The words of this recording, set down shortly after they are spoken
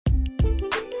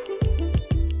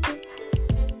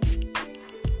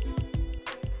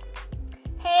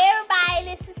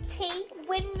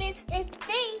witness and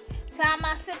see. To all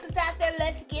my sippers out there,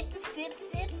 let's get the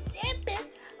sipping.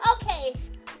 Okay,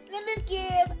 let me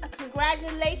give a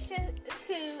congratulations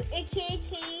to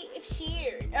Kiki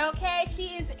Sheard. Okay, she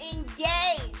is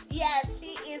engaged. Yes,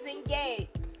 she is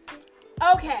engaged.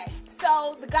 Okay,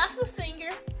 so the gospel singer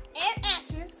and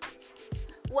actress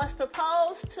was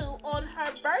proposed to on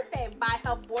her birthday by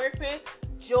her boyfriend,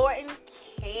 Jordan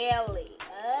Kelly.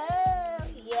 Oh,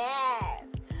 yes.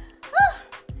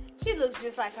 She looks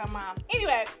just like her mom.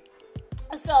 Anyway,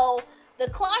 so the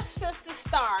Clark sister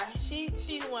star, she's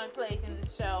the one who played in the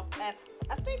show. As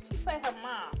I think she played her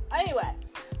mom. Anyway,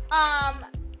 got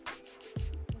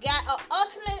an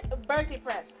ultimate birthday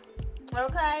present.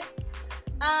 Okay.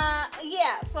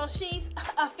 Yeah. So she's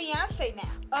a fiance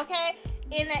now. Okay.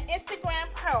 In an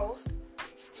Instagram post,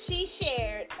 she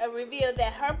shared a reveal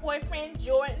that her boyfriend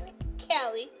Jordan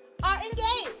Kelly are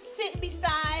engaged. Sitting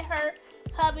beside her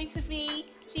hubby-to-be,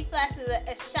 she flashes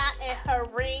a shot at her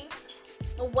ring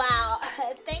while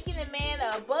thanking the man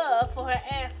above for her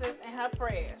answers and her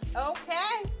prayers.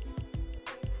 Okay.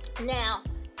 Now,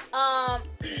 I'm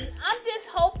just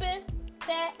hoping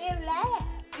that it lasts.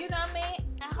 You know what I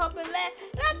mean? I hope it lasts.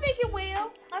 And I think it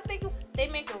will. They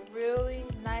make a really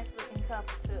nice looking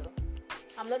couple too.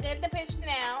 I'm looking at the picture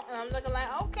now, and I'm looking like,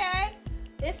 okay,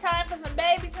 it's time for some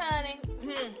babies, honey.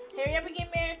 Hurry up and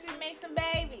get married to make some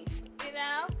babies. You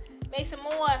know? Make some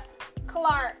more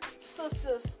Clark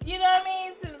sisters. You know what I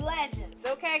mean? Some legends,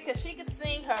 okay? Because she can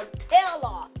sing her tail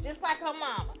off, just like her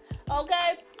mama.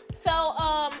 Okay?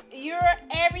 So, you're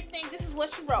everything. This is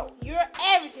what she wrote. You're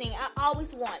everything I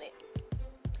always wanted.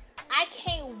 I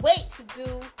can't wait to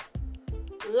do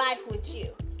life with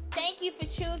you. Thank you for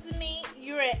choosing me.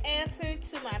 You're an answer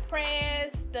to my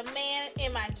prayers. The man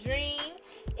in my dream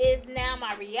is now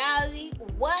my reality.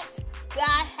 What?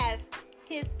 God has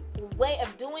his way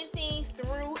of doing things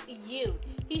through you.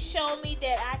 He showed me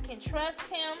that I can trust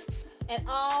him and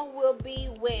all will be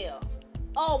well.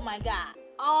 Oh my God.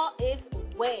 All is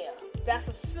well. That's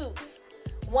a Seuss.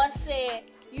 Once said,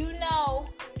 you know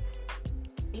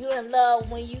you're in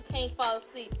love when you can't fall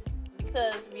asleep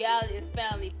because reality is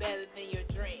finally better than your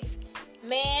dreams.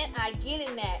 Man, I get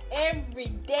in that. Every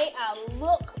day I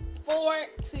look forward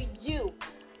to you.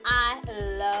 I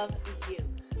love you.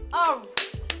 Oh,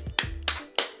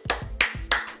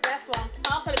 that's what I'm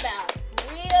talking about.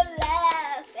 Real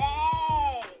love.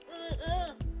 Hey.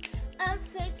 I'm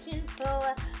searching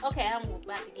for... Okay, I'm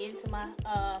about to get into my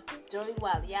Jody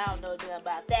Wiley. Y'all know nothing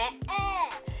about that.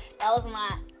 That was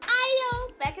my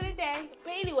idol back in the day.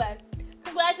 But anyway,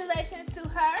 congratulations to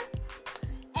her.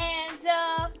 And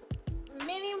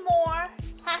many more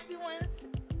happy ones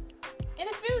in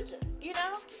the future, you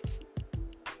know?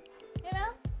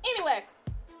 Anyway,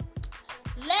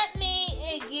 let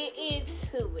me get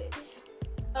into it,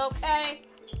 okay?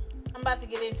 I'm about to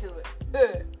get into it.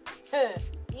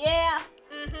 Yeah,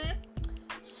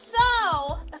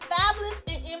 So, Fabulous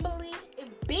and Emily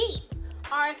B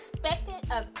are expecting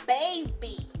a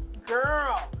baby.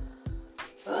 Girl,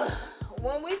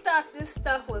 when we thought this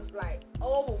stuff was like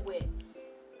over with,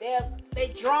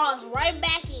 they draw us right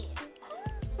back in.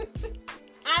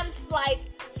 I'm like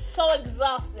so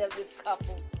exhausted of this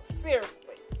couple. Seriously.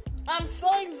 I'm so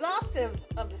exhausted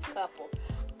of this couple.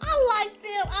 I like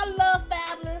them. I love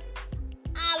Fabulous.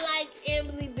 I like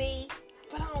Emily B.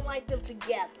 But I don't like them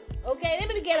together. Okay? They've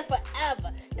been together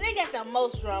forever. And they got the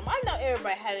most drama. I know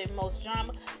everybody had the most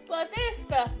drama. But their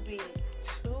stuff be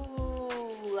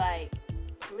too, like,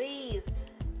 please,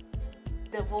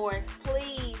 divorce,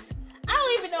 please. I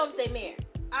don't even know if they married.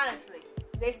 Honestly.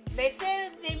 They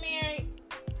said they married.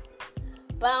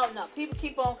 But I don't know. People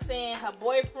keep on saying her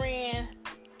boyfriend,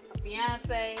 her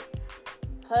fiance,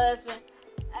 husband.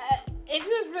 If he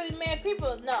was really married, people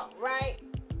would know, right?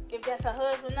 If that's her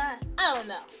husband or not. I don't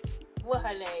know what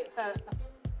her name,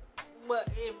 what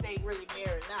if they really married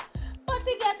or not. But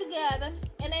they got together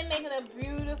and they making a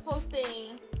beautiful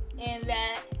thing, and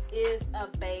that is a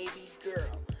baby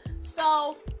girl.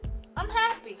 So I'm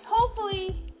happy.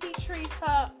 Hopefully he treats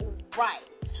her right.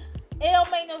 It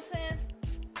don't make no sense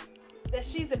that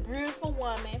she's a beautiful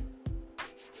woman.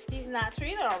 He's not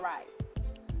treating her right.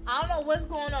 I don't know what's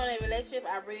going on in a relationship.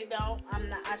 I really don't.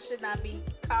 I should not be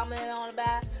commenting on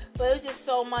about it. But it was just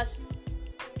so much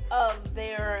of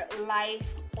their life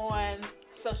on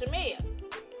social media.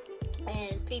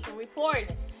 And people reporting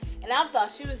it. And I thought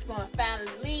she was going to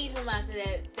finally leave him after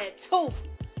that tooth.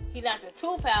 He knocked the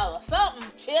tooth out or something,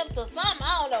 chipped or something.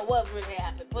 I don't know what really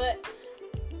happened. But,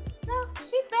 no,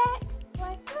 she back.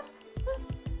 Like,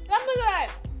 and I'm looking like,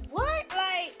 what?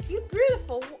 Like, you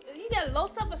beautiful. You got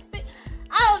low self-esteem.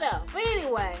 I don't know. But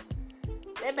anyway,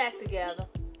 they're back together.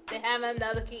 They're having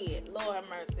another kid. Lord have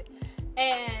mercy.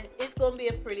 And it's going to be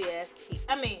a pretty ass kid.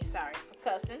 Sorry for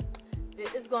cussing.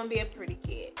 It's going to be a pretty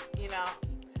kid, you know.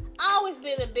 I always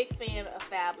been a big fan of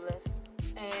Fabulous.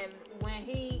 And when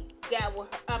he got with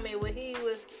her, when he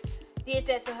did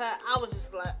that to her, I was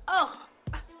just like, oh,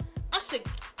 I should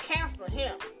cancel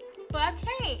him. But I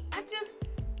can't.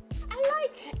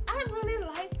 I really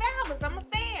like Fabulous. I'm a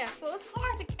fan. So it's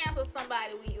hard to cancel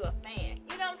somebody when you're a fan.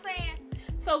 You know what I'm saying?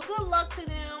 So good luck to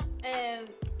them. And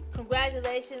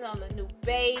congratulations on the new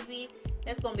baby.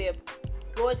 That's going to be a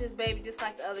gorgeous baby just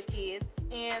like the other kids.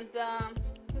 And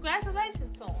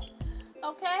congratulations to them.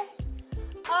 Okay?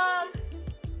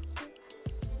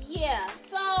 Yeah,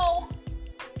 so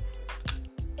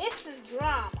it's some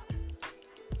drama.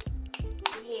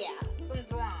 Yeah, some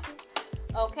drama.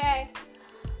 Okay?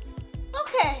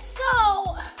 Okay,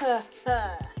 so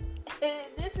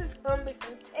this is gonna be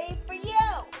some tape for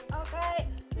you. Okay?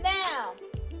 Now,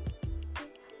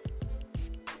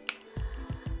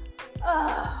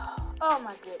 oh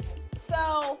my goodness.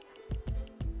 So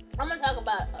I'm gonna talk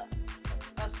about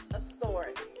a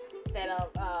story that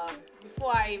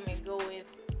before I even go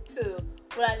into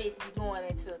what I need to be going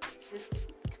into. This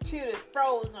computer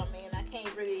froze on me and I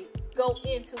can't really go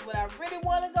into what I really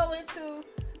want to go into.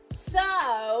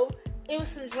 So it was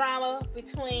some drama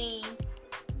between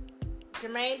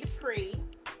Jermaine Dupri,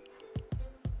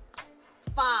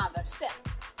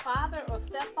 stepfather,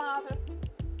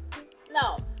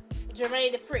 no,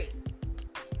 Jermaine Dupri.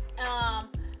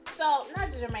 So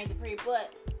not Jermaine Dupri,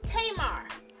 but Tamar.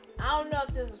 I don't know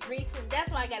if this was recent.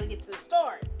 That's why I got to get to the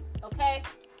story. Okay,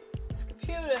 this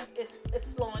computer is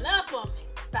slowing up on me.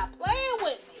 Stop playing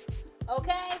with me.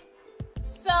 Okay,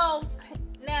 so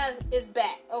now it's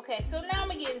back. Okay, so now I'm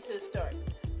gonna get into the story.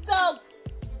 So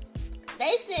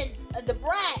they said the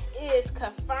Brat is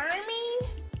confirming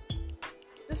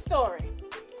the story.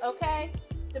 Okay,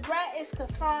 the Brat is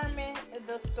confirming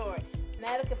the story.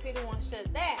 Now the computer won't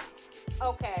shut down.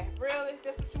 Okay, really?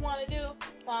 That's what you want to do?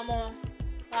 While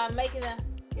I'm making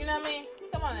you know what I mean?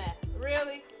 Come on now.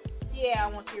 Really? Yeah, I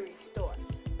want you to restore.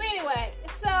 But anyway,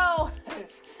 so,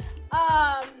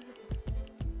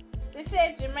 they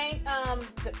said Jermaine,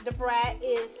 the Brat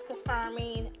is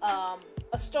confirming, a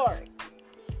story.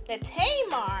 That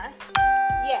Tamar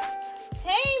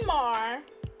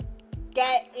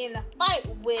got in a fight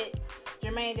with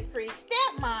Jermaine Dupri's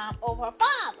stepmom over her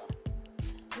father.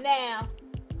 Now,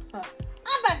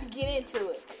 I'm about to get into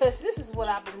it because this is what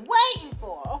I've been waiting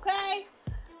for, okay?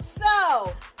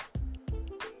 So,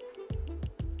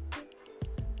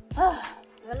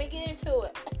 let me get into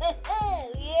it.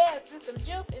 Yes, there's some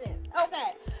juice in it.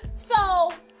 Okay,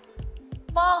 so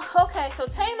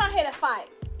Tamar had a fight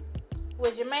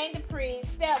with Jermaine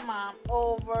Dupri's stepmom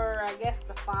over, I guess,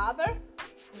 the father.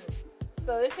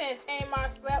 So they said Tamar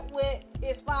slept with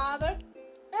his father.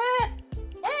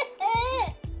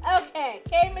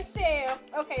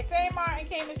 Okay, Tamar and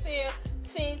K. Michelle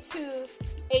seem to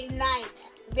ignite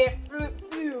their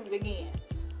feud again.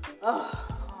 Oh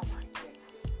my goodness.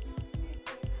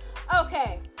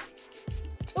 Okay,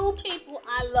 two people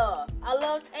I love. I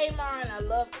love Tamar and I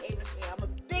love K. Michelle. I'm a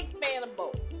big fan of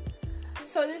both.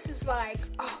 So this is like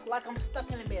I'm stuck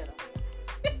in the middle.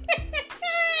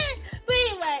 But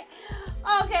anyway,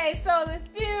 okay, so the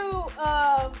feud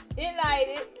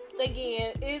ignited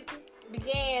again. It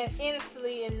began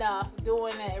innocently enough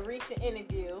during a recent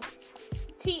interview.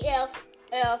 T.S.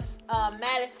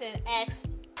 Madison asked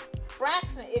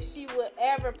Braxton if she would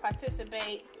ever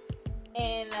participate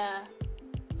in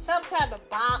some kind of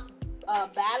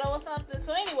battle or something.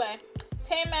 So anyway,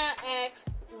 Tamar asked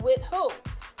with who,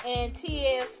 and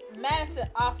T.S. Madison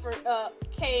offered up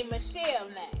K. Michelle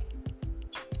name.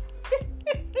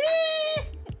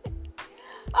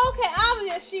 Okay,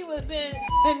 obviously she was been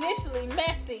initially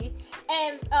messy,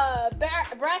 and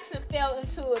Braxton fell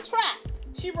into a trap.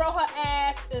 She rolled her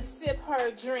ass and sipped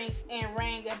her drink and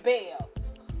rang a bell.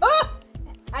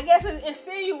 I guess it's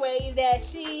insinuating that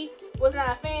she was not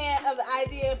a fan of the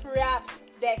idea perhaps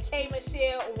that K.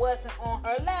 Michelle wasn't on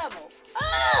her level.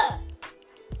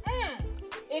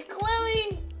 It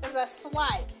clearly is a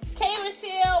slight. K.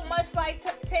 Michelle, much like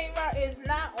Tamar, is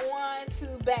not one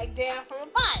to back down from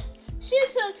a fight. She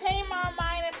took Tamar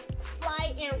minus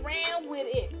slight and ran with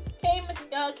it. K.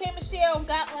 Michelle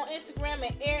got on Instagram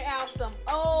and aired out some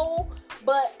old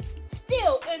but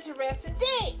still interesting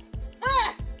thing.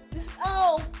 This is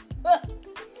old.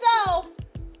 So,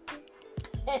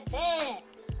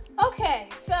 okay,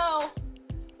 so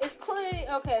it's clearly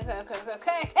okay.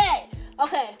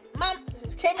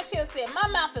 K. Michelle said my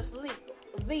mouth is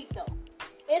lethal.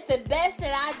 It's the best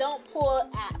that I don't pull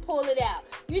it out.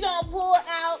 You don't pull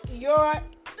out your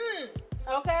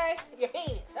Okay? Your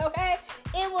penis. Okay?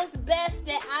 It was best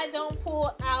that I don't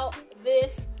pull out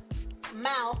this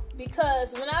mouth,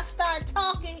 because when I start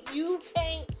talking, you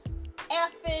can't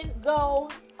effing go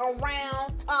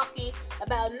around talking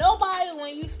about nobody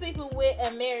when you sleeping with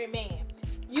a married man.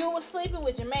 You was sleeping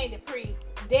with Jermaine Dupri.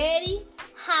 Daddy,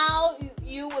 how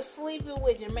you was sleeping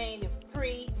with Jermaine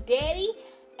Dupri. Daddy,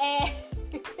 and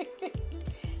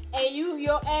and you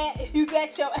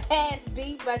got your ass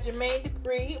beat by Jermaine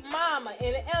Dupri mama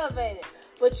in the elevator.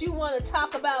 But you want to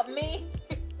talk about me?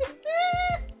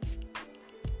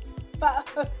 About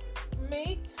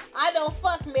me? I don't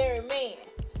fuck married men.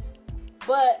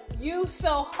 But you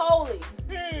so holy.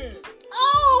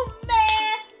 Oh,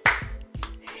 man.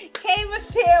 K.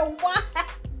 Michelle, why?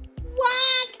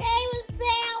 Why, K.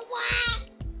 Michelle, why?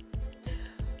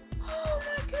 Oh,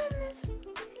 my goodness.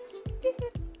 K.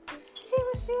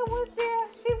 Michelle went there.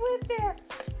 She went there.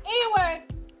 Anyway,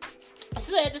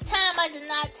 so at the time, I did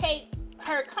not take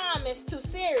her comments too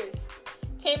serious.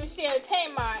 K. Michelle and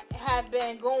Tamar have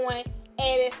been going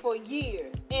at it for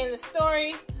years. And the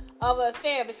story of an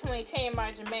affair between Tamar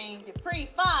and Jermaine Dupri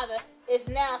father is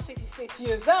now 66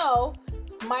 years old.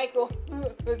 Michael,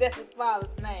 that's his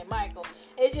father's name, Michael.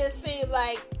 It just seemed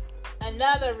like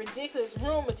another ridiculous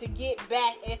rumor to get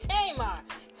back at Tamar.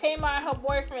 Tamar and her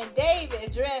boyfriend David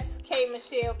addressed K.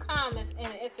 Michelle comments in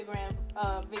an Instagram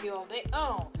video of their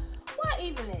own. What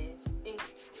even is it?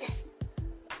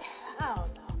 I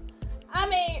don't know. I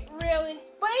mean, really?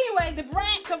 But anyway, the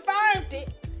brand confirmed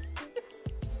it.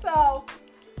 So,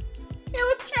 it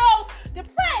was true. The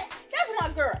Pratt, that's my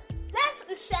girl.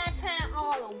 That's Chi-Town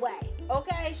all the way.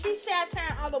 Okay? She's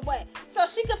Chi-Town all the way. So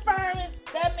she confirmed it.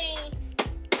 That means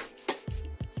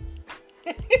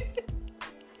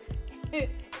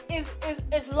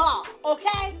it's law.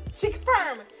 Okay? She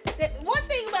confirmed it. One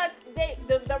thing about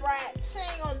the Rat, she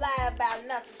ain't gonna lie about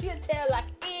nothing. She'll tell like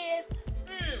it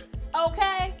is.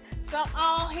 Okay? So I'm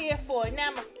all here for it.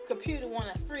 Now my computer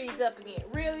wanna freeze up again.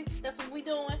 Really? That's what we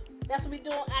doing? That's what we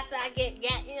doing after I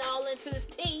got in all into this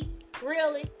tea?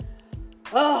 Really?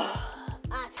 Oh,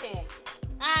 I tell you.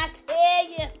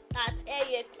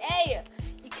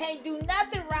 You can't do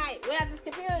nothing right without this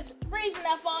computer freezing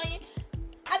up on you.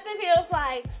 I think it was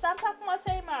like, stop talking about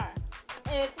Tamar.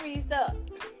 And it freezed up.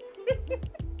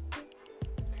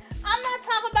 I'm not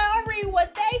talking about, I read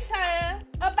what they saying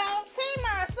about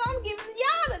Tamar, so I'm giving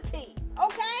y'all the tea.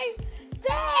 Okay?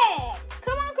 Dad!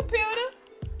 Come on, computer.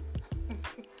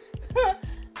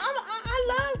 I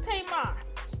love Tamar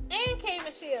and K.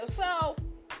 Michelle. So,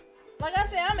 like I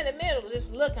said, I'm in the middle,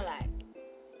 just looking like,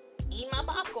 eat my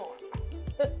popcorn.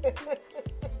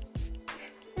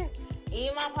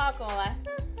 Eat my popcorn like.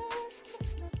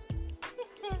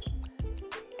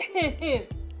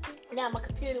 Now my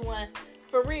computer one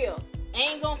for real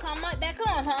ain't gonna come up back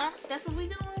on, huh? That's what we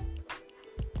doing.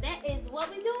 That is what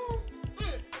we doing.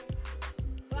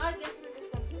 So I guess we're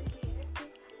just gonna sit here,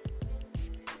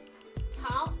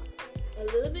 talk a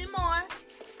little bit more,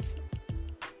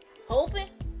 hoping,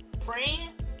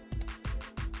 praying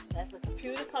that the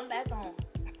computer come back on.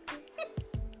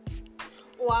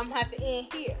 Or I'm gonna have to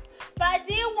end here. But I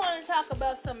did want to talk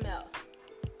about something else.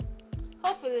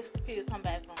 Hopefully this computer come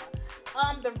back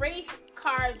on. The race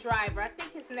car driver, I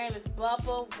think his name is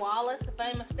Bubba Wallace, if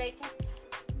I'm mistaken.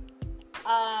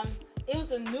 It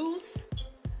was a noose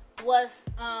was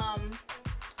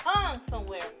hung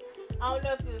somewhere. I don't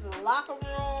know if it was a locker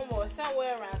room or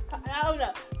somewhere around his car. I don't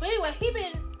know. But anyway, he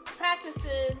been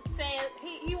practicing saying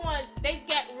he wanted, they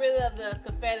got rid of the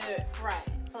Confederate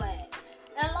flag.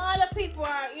 And a lot of people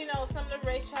are, some of the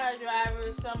race car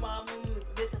drivers, some of them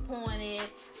disappointed,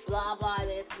 blah, blah,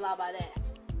 this, blah, blah, that.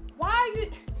 Why are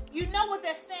you know what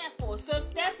that stands for. So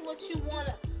if that's what you want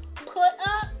to put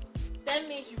up, that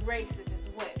means you racist as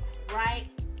well, right?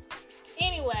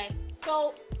 Anyway,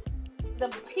 so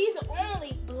he's the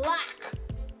only black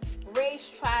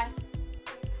racetrack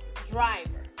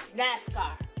driver,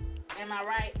 NASCAR. Am I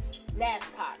right?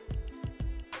 NASCAR.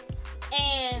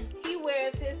 And he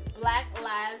wears his Black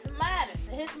Lives Matter.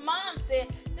 His mom said,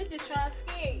 they're just trying to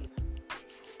scare you.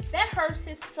 That hurts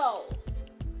his soul.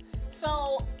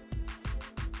 So,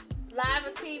 live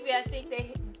on TV, I think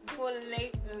they, before the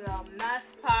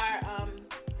NASCAR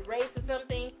race or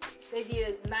something, they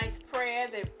did a nice prayer.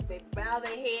 They bow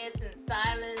their heads in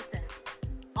silence and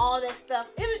all that stuff.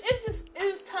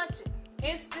 It was touching.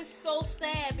 It's just so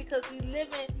sad because we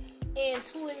living in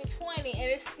 2020 and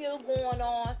it's still going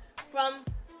on from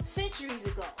centuries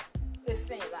ago. It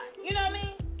seems like, you know what I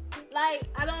mean? Like,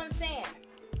 I don't understand.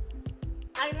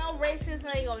 I know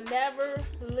racism ain't gonna never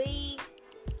leave,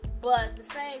 but at the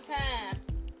same time,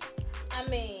 I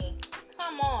mean,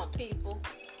 come on, people.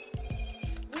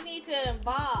 We need to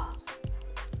involve.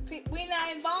 We're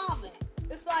not involving.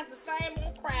 It's like the same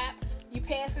old crap you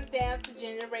passing down to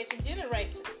generation.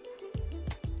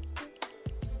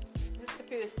 This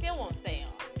computer still won't stay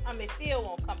on. Still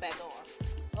won't come back on.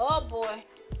 Oh boy,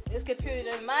 this computer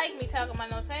didn't like me talking about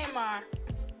no Tamar.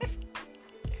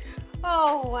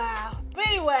 Oh wow. But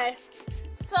anyway,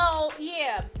 so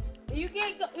yeah, you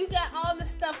got all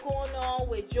this stuff going on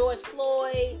with George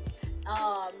Floyd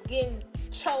getting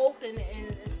choked, and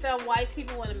some white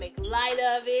people want to make light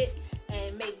of it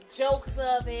and make jokes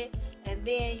of it, and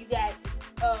then you got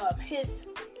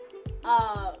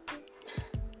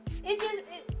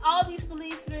all these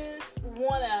policemen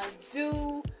want to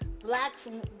do black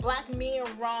men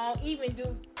wrong, even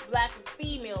do black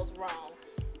females wrong,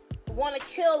 want to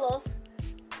kill us,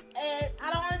 and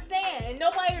I don't understand. And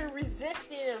nobody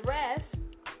resisting arrest.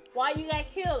 Why you gotta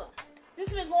kill them? This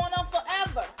has been going on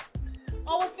forever.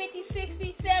 Over 50,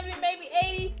 60, 70, maybe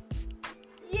 80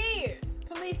 years.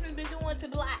 Policemen been doing to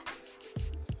blacks.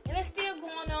 And it's still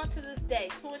going on to this day,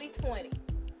 2020.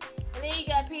 And then you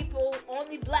got people,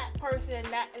 only black person in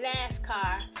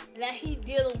NASCAR, now he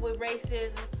dealing with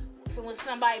racism. So when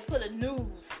somebody put a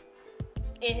news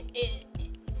in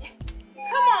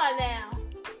come on now.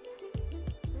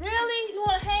 Really? You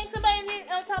want to hang somebody?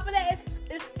 And on top of that, it's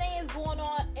things going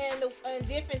on in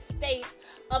different states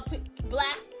of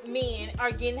black men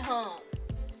are getting hung.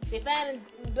 They found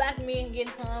black men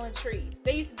getting hung in trees.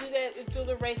 They used to do that through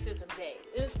the racism days.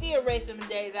 It's still racism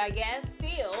days, I guess,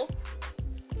 still.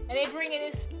 And they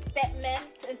bringing that mess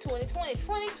in 2020.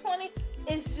 2020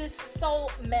 is just so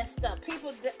messed up.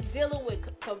 People dealing with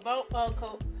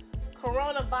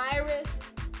coronavirus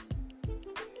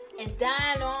and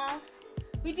dying off.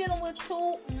 We dealing with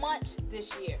too much this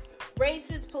year.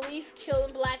 Racist police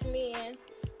killing black men.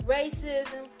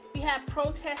 Racism. We had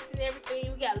protests and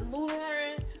everything. We got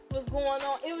lootering. Was going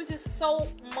on. It was just so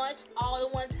much all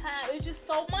at one time. It was just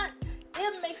so much.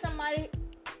 It makes somebody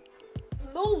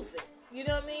lose it. You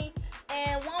know what I mean?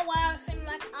 And one while it seemed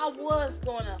like I was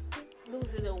gonna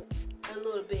lose it a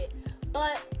little bit.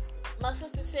 But my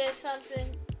sister said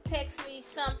something, text me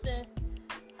something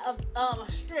of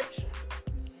a scripture.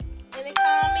 And it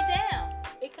calmed me down.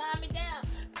 It calmed me down.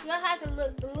 Because I have to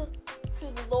look to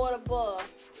the Lord above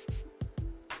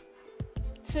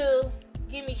to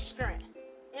give me strength.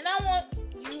 And I want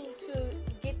you to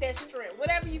get that strength.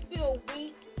 Whatever you feel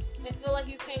weak and feel like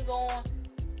you can't go on,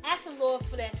 ask the Lord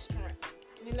for that strength.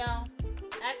 You know?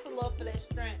 Ask the Lord for that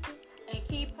strength. And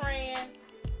keep praying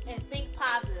and think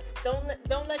positive.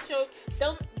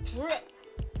 Don't drip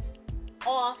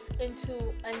off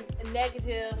into a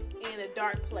negative and a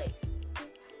dark place.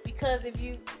 Because if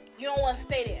you don't want to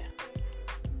stay there.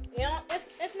 You know,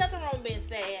 it's nothing wrong with being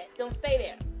sad. Don't stay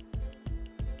there.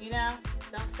 You know?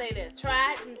 Don't stay there.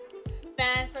 Try and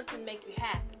find something to make you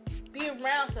happy. Be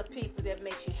around some people that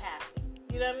makes you happy.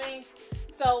 You know what I mean?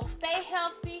 So stay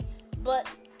healthy, but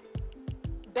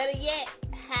better yet,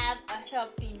 have a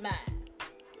healthy mind.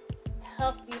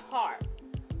 Healthy heart.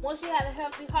 Once you have a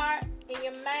healthy heart and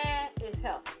your mind is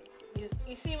healthy.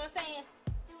 You see what I'm saying?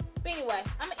 But anyway,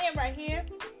 I'm going to end right here.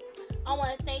 I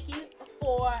want to thank you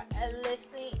for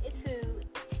listening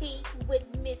to Tea with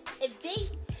Miss D.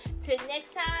 Till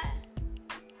next time,